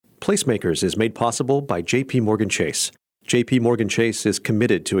Placemakers is made possible by J.P. Morgan Chase. J.P. Morgan Chase is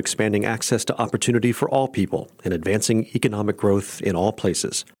committed to expanding access to opportunity for all people and advancing economic growth in all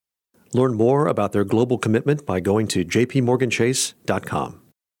places. Learn more about their global commitment by going to jpmorganchase.com.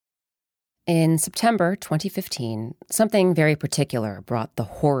 In September 2015, something very particular brought the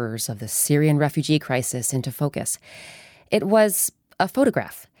horrors of the Syrian refugee crisis into focus. It was a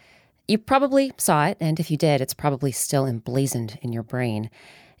photograph. You probably saw it, and if you did, it's probably still emblazoned in your brain.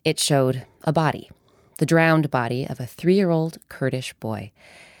 It showed a body, the drowned body of a 3-year-old Kurdish boy.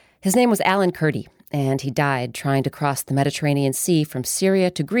 His name was Alan Kurdi, and he died trying to cross the Mediterranean Sea from Syria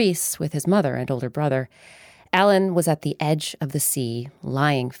to Greece with his mother and older brother. Alan was at the edge of the sea,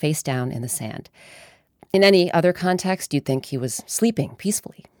 lying face down in the sand. In any other context, you'd think he was sleeping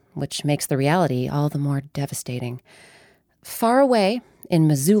peacefully, which makes the reality all the more devastating. Far away, in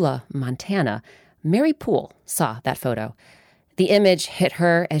Missoula, Montana, Mary Poole saw that photo. The image hit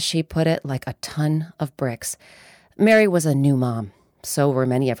her, as she put it, like a ton of bricks. Mary was a new mom. So were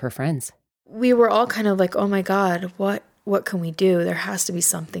many of her friends. We were all kind of like, oh my God, what can we do? There has to be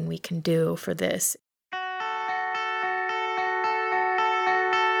something we can do for this.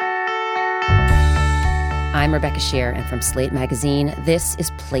 I'm Rebecca Shear, and from Slate Magazine, this is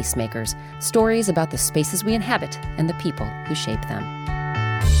Placemakers, stories about the spaces we inhabit and the people who shape them.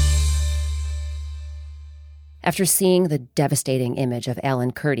 After seeing the devastating image of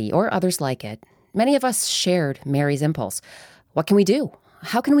Alan Kurdi, or others like it, many of us shared Mary's impulse. What can we do?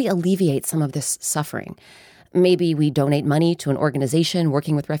 How can we alleviate some of this suffering? Maybe we donate money to an organization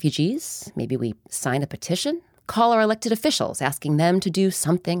working with refugees? Maybe we sign a petition? Call our elected officials, asking them to do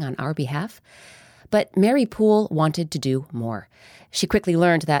something on our behalf? But Mary Poole wanted to do more. She quickly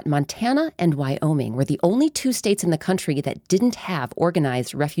learned that Montana and Wyoming were the only 2 states in the country that didn't have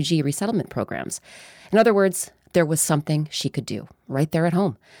organized refugee resettlement programs. In other words, there was something she could do right there at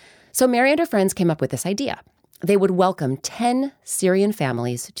home. So Mary and her friends came up with this idea. They would welcome 10 Syrian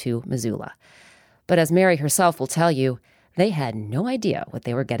families to Missoula. But as Mary herself will tell you, they had no idea what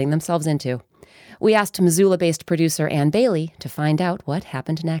they were getting themselves into. We asked Missoula-based producer Ann Bailey to find out what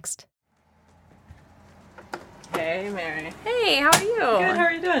happened next. Hey, Mary. Hey, how are you? Good, how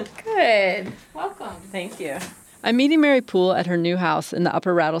are you doing? Good. Welcome. Thank you. I'm meeting Mary Poole at her new house in the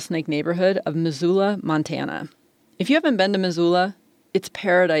Upper Rattlesnake neighborhood of Missoula, Montana. If you haven't been to Missoula, it's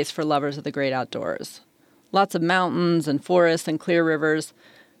paradise for lovers of the great outdoors. Lots of mountains and forests and clear rivers,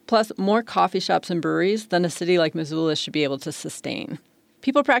 plus more coffee shops and breweries than a city like Missoula should be able to sustain.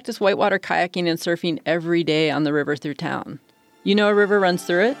 People practice whitewater kayaking and surfing every day on the river through town. You know a river runs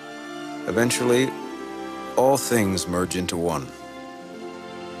through it? Eventually, all things merge into one.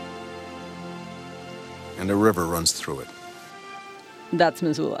 And a river runs through it. That's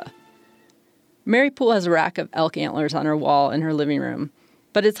Missoula. Mary Poole has a rack of elk antlers on her wall in her living room,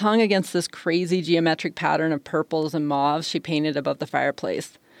 but it's hung against this crazy geometric pattern of purples and mauves she painted above the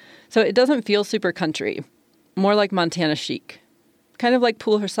fireplace. So it doesn't feel super country, more like Montana chic, kind of like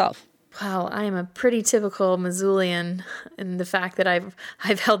Poole herself. Wow, I am a pretty typical Missoulian in the fact that I've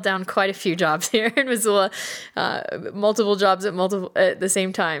held down quite a few jobs here in Missoula, multiple jobs at the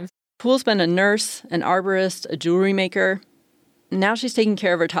same time. Poole's been a nurse, an arborist, a jewelry maker. Now she's taking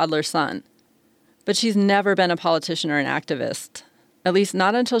care of her toddler son. But she's never been a politician or an activist, at least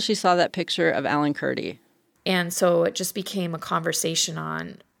not until she saw that picture of Alan Kurdi. And so it just became a conversation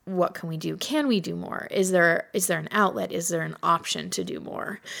on what can we do? Can we do more? Is there an outlet? Is there an option to do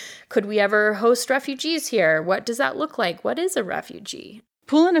more? Could we ever host refugees here? What does that look like? What is a refugee?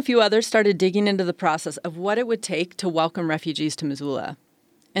 Poole and a few others started digging into the process of what it would take to welcome refugees to Missoula.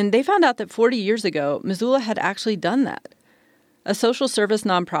 And they found out that 40 years ago, Missoula had actually done that. A social service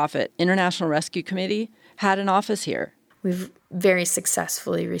nonprofit, International Rescue Committee, had an office here. We've very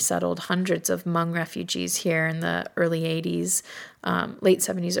successfully resettled hundreds of Hmong refugees here in the early 80s, late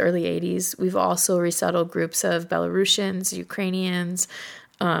 70s, early 80s. We've also resettled groups of Belarusians, Ukrainians.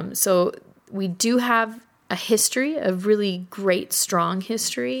 So we do have a history, a really great, strong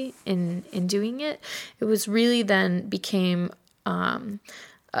history in doing it. It was really then became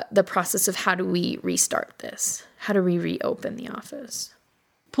the process of how do we restart this? How do we reopen the office?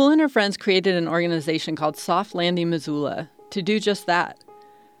 Poole and her friends created an organization called Soft Landing Missoula to do just that.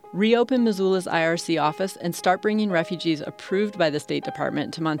 Reopen Missoula's IRC office and start bringing refugees approved by the State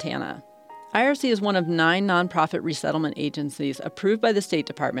Department to Montana. IRC is one of 9 nonprofit resettlement agencies approved by the State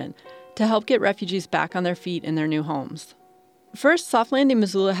Department to help get refugees back on their feet in their new homes. First, Soft Landing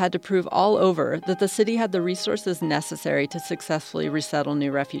Missoula had to prove all over that the city had the resources necessary to successfully resettle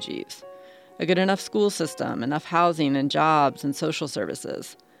new refugees. A good enough school system, enough housing and jobs and social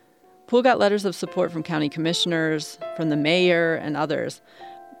services. Poole got letters of support from county commissioners, from the mayor, and others.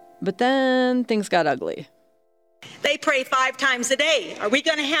 But then things got ugly. They pray 5 times a day. Are we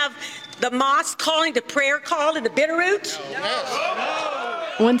going to have the mosque calling the prayer call to the Bitterroot?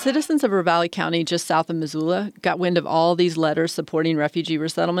 No. When citizens of Ravalli County, just south of Missoula, got wind of all these letters supporting refugee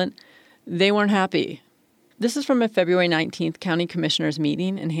resettlement, they weren't happy. This is from a February 19th county commissioners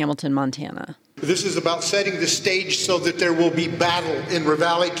meeting in Hamilton, Montana. This is about setting the stage so that there will be battle in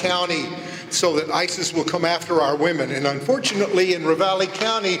Ravalli County, so that ISIS will come after our women. And unfortunately, in Ravalli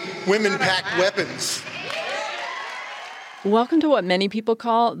County, women pack weapons. Welcome to what many people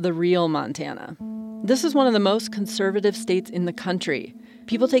call the real Montana. This is one of the most conservative states in the country.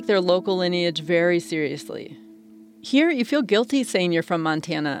 People take their local lineage very seriously. Here, you feel guilty saying you're from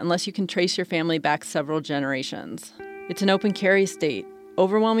Montana unless you can trace your family back several generations. It's an open carry state,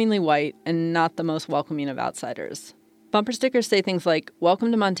 overwhelmingly white, and not the most welcoming of outsiders. Bumper stickers say things like,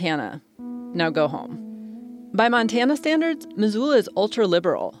 "Welcome to Montana. Now go home." By Montana standards, Missoula is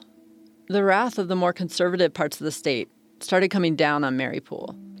ultra-liberal. The wrath of the more conservative parts of the state started coming down on Mary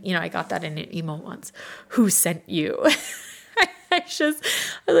Poole. You know, I got that in an email once. Who sent you? I was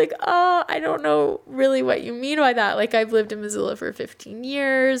like, oh, I don't know really what you mean by that. Like, I've lived in Missoula for 15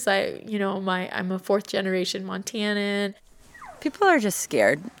 years. I'm a 4th generation Montanan. People are just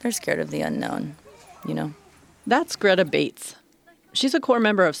scared. They're scared of the unknown, you know. That's Greta Bates. She's a core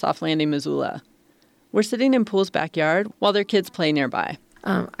member of Soft Landing Missoula. We're sitting in Poole's backyard while their kids play nearby.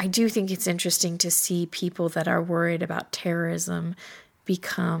 I do think it's interesting to see people that are worried about terrorism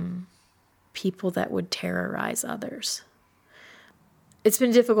become people that would terrorize others. It's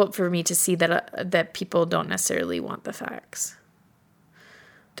been difficult for me to see that people don't necessarily want the facts,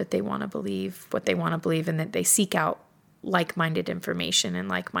 that they want to believe what they want to believe, and that they seek out like-minded information and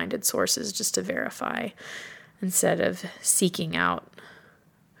like-minded sources just to verify instead of seeking out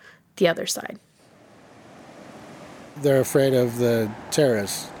the other side. They're afraid of the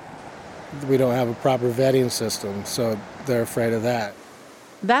terrorists. We don't have a proper vetting system, so they're afraid of that.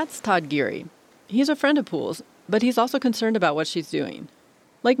 That's Todd Geary. He's a friend of Poole's, but he's also concerned about what she's doing.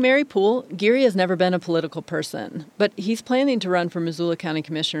 Like Mary Poole, Geary has never been a political person, but he's planning to run for Missoula County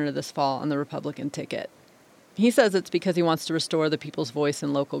Commissioner this fall on the Republican ticket. He says it's because he wants to restore the people's voice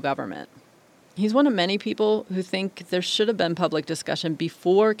in local government. He's one of many people who think there should have been public discussion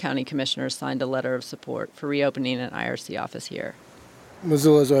before county commissioners signed a letter of support for reopening an IRC office here.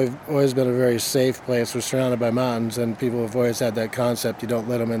 Missoula's always been a very safe place. We're surrounded by mountains, and people have always had that concept, you don't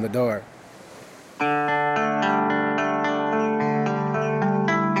let them in the door.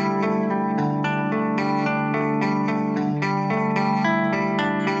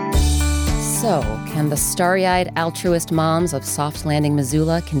 So, can the starry-eyed altruist moms of Soft Landing,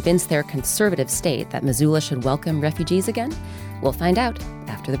 Missoula convince their conservative state that Missoula should welcome refugees again? We'll find out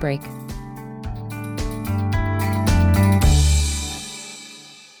after the break.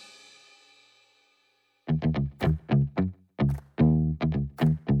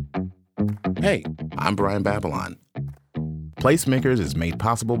 Hey, I'm Brian Babylon. Placemakers is made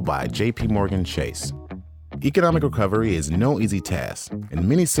possible by J.P. Morgan Chase. Economic recovery is no easy task. In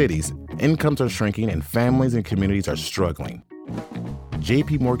many cities, incomes are shrinking and families and communities are struggling.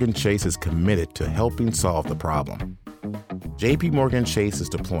 J.P. Morgan Chase is committed to helping solve the problem. J.P. Morgan Chase is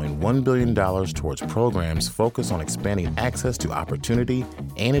deploying $1 billion towards programs focused on expanding access to opportunity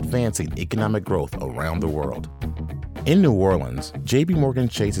and advancing economic growth around the world. In New Orleans, J.P. Morgan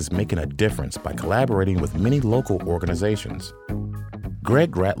Chase is making a difference by collaborating with many local organizations.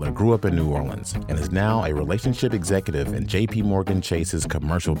 Greg Rattler grew up in New Orleans and is now a relationship executive in J.P. Morgan Chase's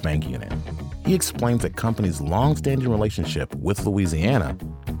commercial bank unit. He explains the company's long-standing relationship with Louisiana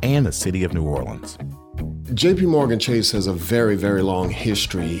and the city of New Orleans. J.P. Morgan Chase has a very, very long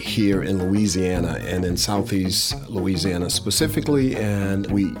history here in Louisiana and in Southeast Louisiana specifically, and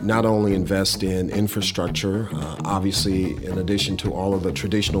we not only invest in infrastructure, obviously in addition to all of the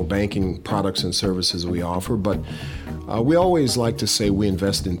traditional banking products and services we offer, but we always like to say we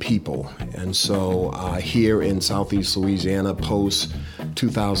invest in people. And so here in Southeast Louisiana, post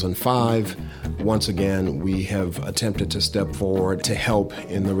 2005, once again, we have attempted to step forward to help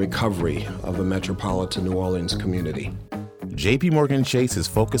in the recovery of the metropolitan New Orleans community. J.P. Morgan Chase is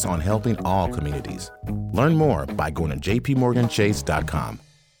focused on helping all communities. Learn more by going to jpmorganchase.com.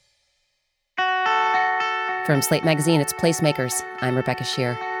 From Slate Magazine, it's Placemakers. I'm Rebecca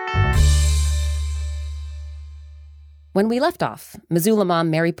Shear. When we left off, Missoula mom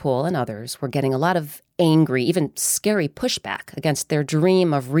Mary Poole and others were getting a lot of angry, even scary pushback against their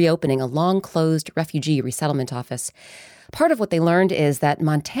dream of reopening a long-closed refugee resettlement office. Part of what they learned is that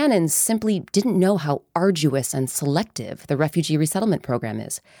Montanans simply didn't know how arduous and selective the refugee resettlement program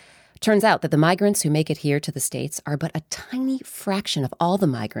is. Turns out that the migrants who make it here to the States are but a tiny fraction of all the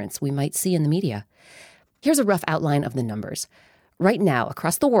migrants we might see in the media. Here's a rough outline of the numbers. Right now,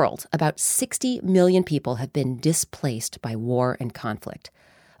 across the world, about 60 million people have been displaced by war and conflict.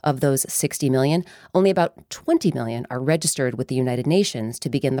 Of those 60 million, only about 20 million are registered with the United Nations to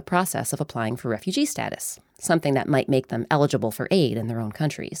begin the process of applying for refugee status, something that might make them eligible for aid in their own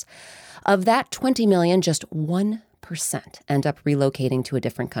countries. Of that 20 million, just 1% end up relocating to a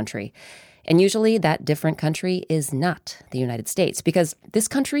different country. And usually that different country is not the United States, because this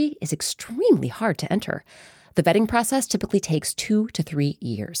country is extremely hard to enter. The vetting process typically takes 2 to 3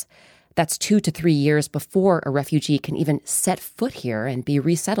 years. That's 2 to 3 years before a refugee can even set foot here and be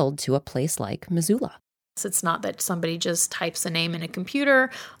resettled to a place like Missoula. It's not that somebody just types a name in a computer.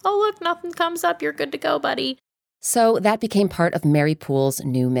 Oh, look, nothing comes up. You're good to go, buddy. So that became part of Mary Poole's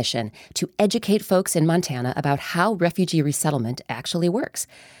new mission, to educate folks in Montana about how refugee resettlement actually works.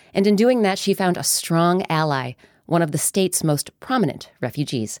 And in doing that, she found a strong ally, one of the state's most prominent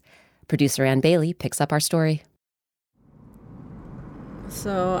refugees. Producer Ann Bailey picks up our story.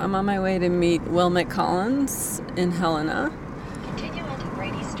 So I'm on my way to meet Wilmot Collins in Helena. Continue onto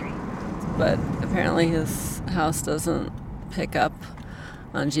Brady Street. But apparently his house doesn't pick up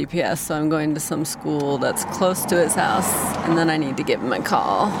on GPS, so I'm going to some school that's close to his house, and then I need to give him a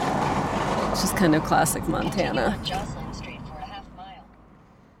call. It's just kind of classic Montana.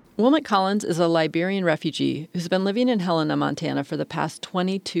 Wilmot Collins is a Liberian refugee who's been living in Helena, Montana for the past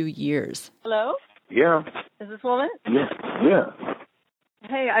 22 years. Hello? Yeah. Is this Wilmot? Yeah.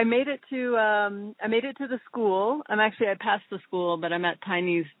 Hey, I made it to the school. I passed the school, but I'm at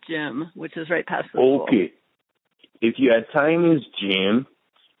Tiny's gym, which is right past the school. Okay. If you're at Tiny's gym,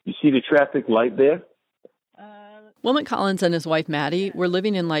 you see the traffic light there? Wilmot Collins and his wife Maddie were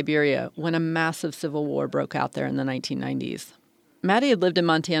living in Liberia when a massive civil war broke out there in the 1990s. Maddie had lived in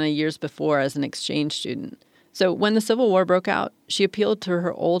Montana years before as an exchange student. So when the Civil War broke out, she appealed to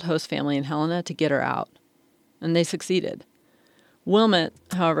her old host family in Helena to get her out. And they succeeded. Wilmot,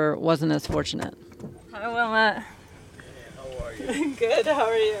 however, wasn't as fortunate. Hi, Wilmot. Hey, how are you? Good, how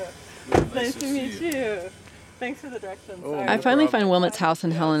are you? Nice to meet you. Thanks for the directions. I finally find Wilmot's house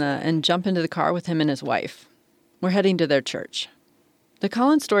in Helena and jump into the car with him and his wife. We're heading to their church. The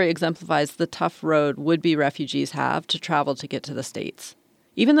Collins story exemplifies the tough road would-be refugees have to travel to get to the States.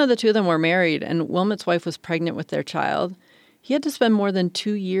 Even though the two of them were married and Wilmot's wife was pregnant with their child, he had to spend more than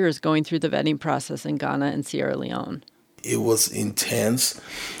 2 years going through the vetting process in Ghana and Sierra Leone. It was intense,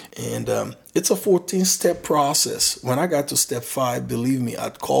 and it's a 14-step process. When I got to step 5, believe me,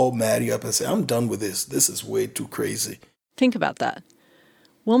 I'd call Maddie up and say, I'm done with this. This is way too crazy. Think about that.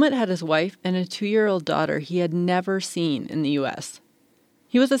 Wilmot had his wife and a 2-year-old daughter he had never seen in the U.S.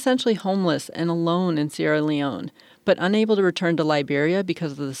 He was essentially homeless and alone in Sierra Leone, but unable to return to Liberia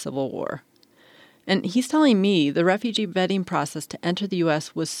because of the Civil War. And he's telling me the refugee vetting process to enter the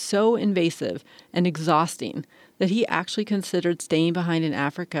U.S. was so invasive and exhausting that he actually considered staying behind in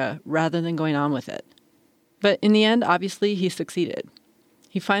Africa rather than going on with it. But in the end, obviously, he succeeded.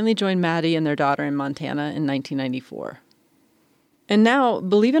 He finally joined Maddie and their daughter in Montana in 1994. And now,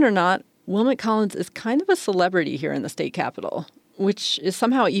 believe it or not, Wilmot Collins is kind of a celebrity here in the state capital, which is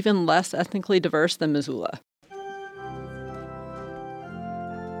somehow even less ethnically diverse than Missoula.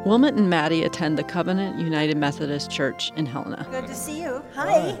 Wilmot and Maddie attend the Covenant United Methodist Church in Helena. Good to see you.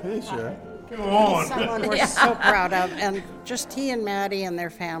 Hi. Hey, Sharon. Come on. Someone we're so proud of, and just he and Maddie and their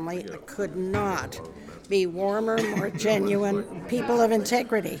family could not be warmer, more genuine people of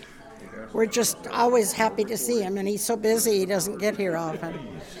integrity. We're just always happy to see him, and he's so busy he doesn't get here often.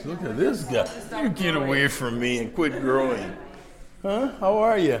 Look at this guy. You get away from me and quit growing. Huh? How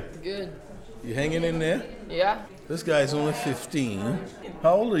are you? Good. You hanging in there? Yeah. This guy's only 15.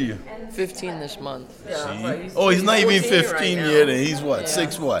 How old are you? 15 this month. See? Oh, he's not even 15 right yet, and he's what? Yeah.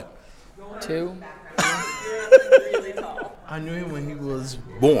 6 what? 2. I knew him when he was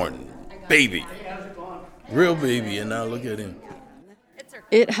born. Baby. Real baby, and now look at him.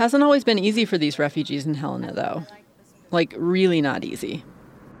 It hasn't always been easy for these refugees in Helena, though. Like, really not easy.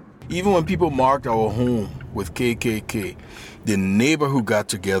 Even when people marked our home with KKK, the neighborhood got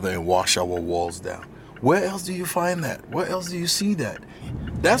together and washed our walls down. Where else do you find that? Where else do you see that?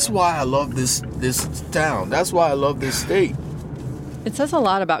 That's why I love this town. That's why I love this state. It says a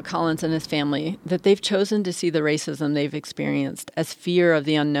lot about Collins and his family that they've chosen to see the racism they've experienced as fear of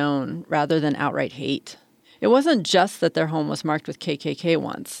the unknown rather than outright hate. It wasn't just that their home was marked with KKK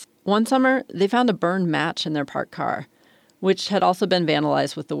once. One summer, they found a burned match in their parked car, which had also been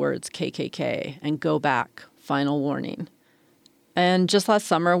vandalized with the words KKK and "Go back, final warning." And just last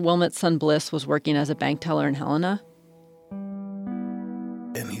summer, Wilmot's son Bliss was working as a bank teller in Helena.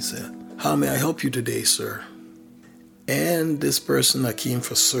 And he He said, "How may I help you today, sir?" And this person that came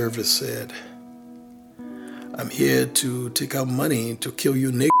for service said, "I'm here to take out money to kill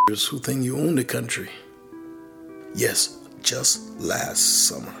you niggers who think you own the country." Yes, just last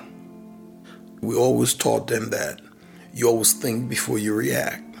summer. We always taught them that you always think before you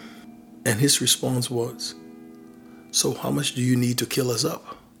react. And his response was, "So how much do you need to kill us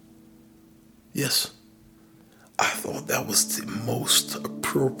up?" Yes. I thought that was the most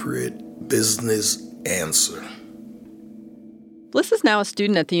appropriate business answer. Bliss is now a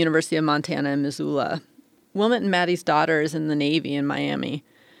student at the University of Montana in Missoula. Wilmot and Maddie's daughter is in the Navy in Miami.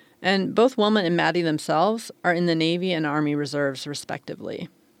 And both Wilmot and Maddie themselves are in the Navy and Army Reserves, respectively.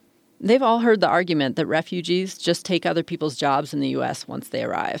 They've all heard the argument that refugees just take other people's jobs in the U.S. once they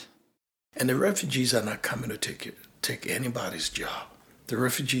arrive. And the refugees are not coming to take anybody's job. The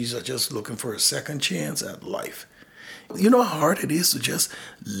refugees are just looking for a second chance at life. You know how hard it is to just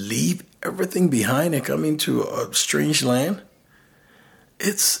leave everything behind and come into a strange land?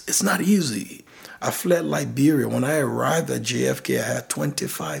 It's not easy. I fled Liberia. When I arrived at JFK, I had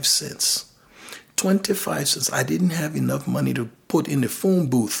 25 cents. 25 cents. I didn't have enough money to put in the phone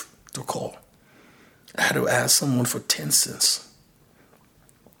booth to call. I had to ask someone for 10 cents.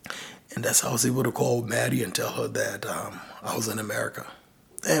 And that's how I was able to call Maddie and tell her that I was in America.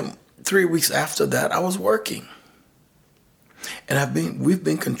 And 3 weeks after that, I was working. And we've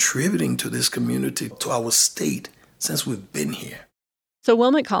been contributing to this community, to our state, since we've been here. So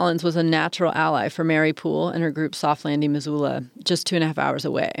Wilmot Collins was a natural ally for Mary Poole and her group Soft Landing, Missoula, just 2.5 hours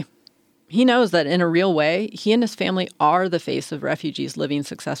away. He knows that in a real way, he and his family are the face of refugees living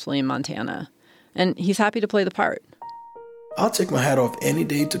successfully in Montana. And he's happy to play the part. I'll take my hat off any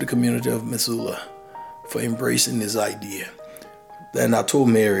day to the community of Missoula for embracing this idea. And I told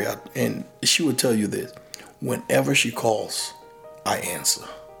Mary, and she would tell you this, whenever she calls, I answer.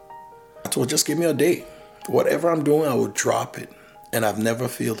 I told her, just give me a day. Whatever I'm doing, I will drop it. And I've never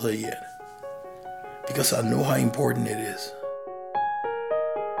failed her yet. Because I know how important it is.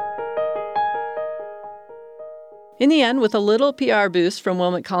 In the end, with a little PR boost from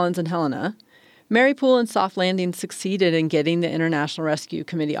Wilmot Collins and Helena, Mary Poole and Soft Landing succeeded in getting the International Rescue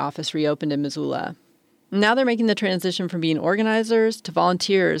Committee office reopened in Missoula. Now they're making the transition from being organizers to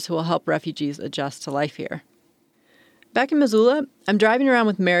volunteers who will help refugees adjust to life here. Back in Missoula, I'm driving around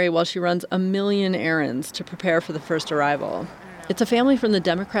with Mary while she runs a million errands to prepare for the first arrival. It's a family from the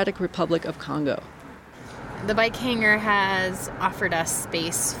Democratic Republic of Congo. The bike hangar has offered us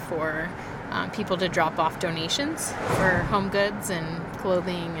space for people to drop off donations for home goods and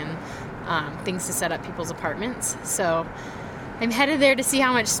clothing and things to set up people's apartments. So I'm headed there to see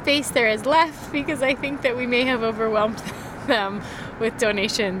how much space there is left because I think that we may have overwhelmed them with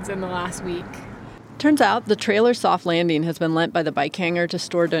donations in the last week. Turns out the trailer Soft Landing has been lent by the bike hangar to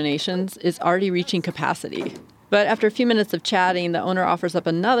store donations is already reaching capacity. But after a few minutes of chatting, the owner offers up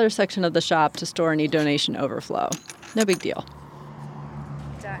another section of the shop to store any donation overflow. No big deal.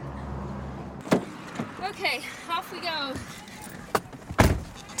 Done. Okay, off we go.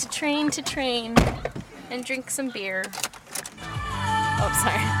 To train, and drink some beer. Oh,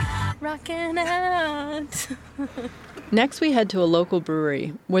 sorry. Rockin' out. Next, we head to a local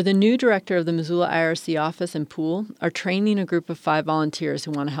brewery where the new director of the Missoula IRC office and pool are training a group of 5 volunteers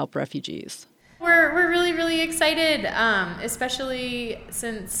who want to help refugees. We're really, really excited, especially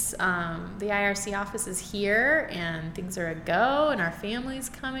since the IRC office is here and things are a go and our family's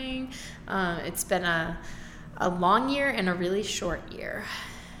coming. It's been a long year and a really short year,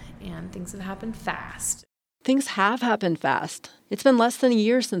 and things have happened fast. Things have happened fast. It's been less than a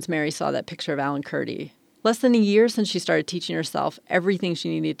year since Mary saw that picture of Alan Kurdi. Less than a year since she started teaching herself everything she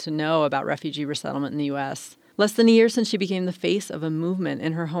needed to know about refugee resettlement in the U.S. Less than a year since she became the face of a movement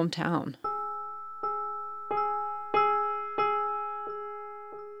in her hometown.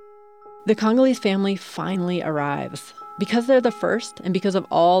 The Congolese family finally arrives. Because they're the first, and because of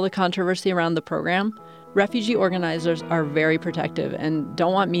all the controversy around the program, refugee organizers are very protective and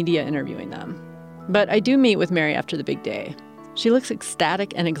don't want media interviewing them. But I do meet with Mary after the big day. She looks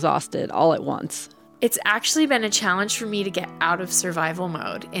ecstatic and exhausted all at once. It's actually been a challenge for me to get out of survival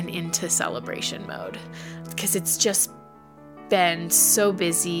mode and into celebration mode because it's just been so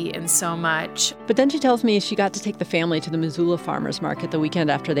busy and so much. But then she tells me she got to take the family to the Missoula Farmers Market the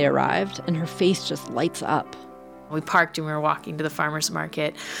weekend after they arrived, and her face just lights up. We parked and we were walking to the farmers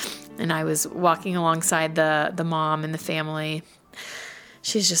market, and I was walking alongside the mom and the family.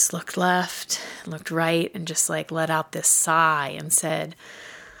 She just looked left, looked right, and just like let out this sigh and said,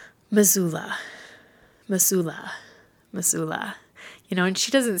 Missoula, Missoula, Missoula. You know, and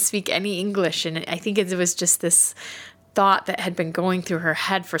she doesn't speak any English, and I think it was just this thought that had been going through her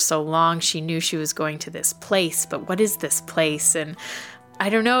head for so long. She knew she was going to this place, but what is this place? And I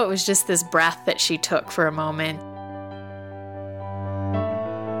don't know, it was just this breath that she took for a moment.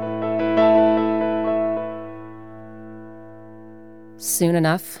 Soon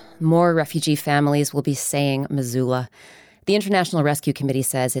enough, more refugee families will be saying Missoula. The International Rescue Committee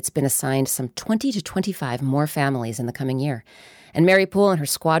says it's been assigned some 20 to 25 more families in the coming year. And Mary Poole and her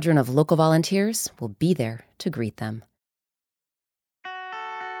squadron of local volunteers will be there to greet them.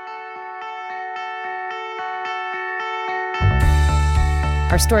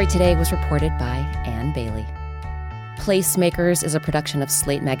 Our story today was reported by Ann Bailey. Placemakers is a production of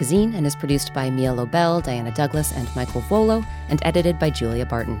Slate Magazine and is produced by Mia Lobel, Diana Douglas, and Michael Volo, and edited by Julia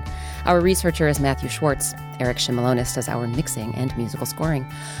Barton. Our researcher is Matthew Schwartz. Eric Shimalonis does our mixing and musical scoring.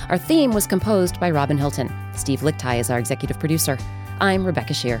 Our theme was composed by Robin Hilton. Steve Lichtai is our executive producer. I'm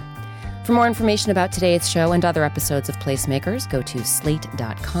Rebecca Shear. For more information about today's show and other episodes of Placemakers, go to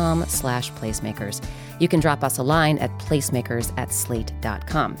slate.com/placemakers. You can drop us a line at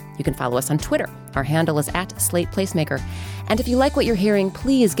placemakers@slate.com. You can follow us on Twitter. Our handle is @SlatePlacemaker. And if you like what you're hearing,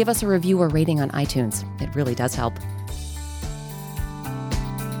 please give us a review or rating on iTunes. It really does help.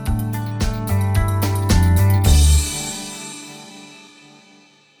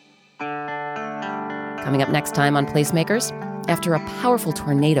 Coming up next time on Placemakers, after a powerful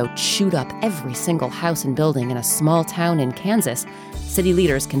tornado chewed up every single house and building in a small town in Kansas, city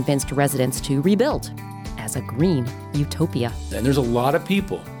leaders convinced residents to rebuild as a green utopia. And there's a lot of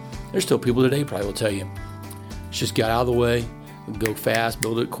people. There's still people today probably will tell you, just get out of the way, go fast,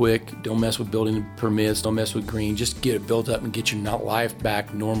 build it quick, don't mess with building permits, don't mess with green, just get it built up and get your life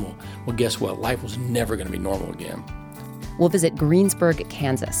back normal. Well, guess what? Life was never going to be normal again. We'll visit Greensburg,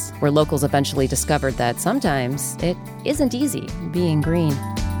 Kansas, where locals eventually discovered that sometimes it isn't easy being green.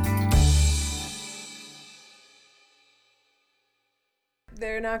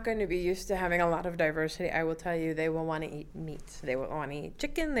 They're not going to be used to having a lot of diversity. I will tell you, they will want to eat meat. They will want to eat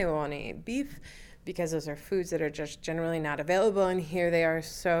chicken. They will want to eat beef, because those are foods that are just generally not available. And here they are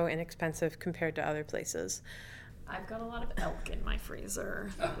so inexpensive compared to other places. I've got a lot of elk in my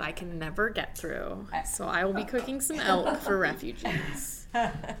freezer that I can never get through. So I will be cooking some elk for refugees.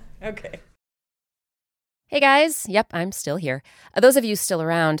 Okay. Hey guys, yep, I'm still here. Those of you still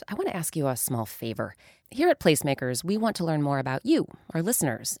around, I want to ask you a small favor. Here at Placemakers, we want to learn more about you, our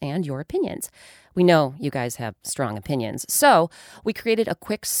listeners, and your opinions. We know you guys have strong opinions, so we created a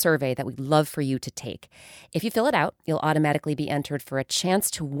quick survey that we'd love for you to take. If you fill it out, you'll automatically be entered for a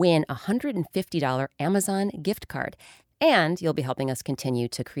chance to win a $150 Amazon gift card. And you'll be helping us continue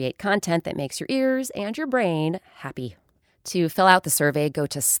to create content that makes your ears and your brain happy. To fill out the survey, go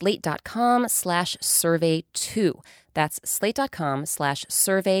to slate.com/survey2. That's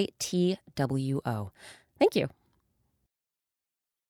slate.com/surveyTWO. Thank you.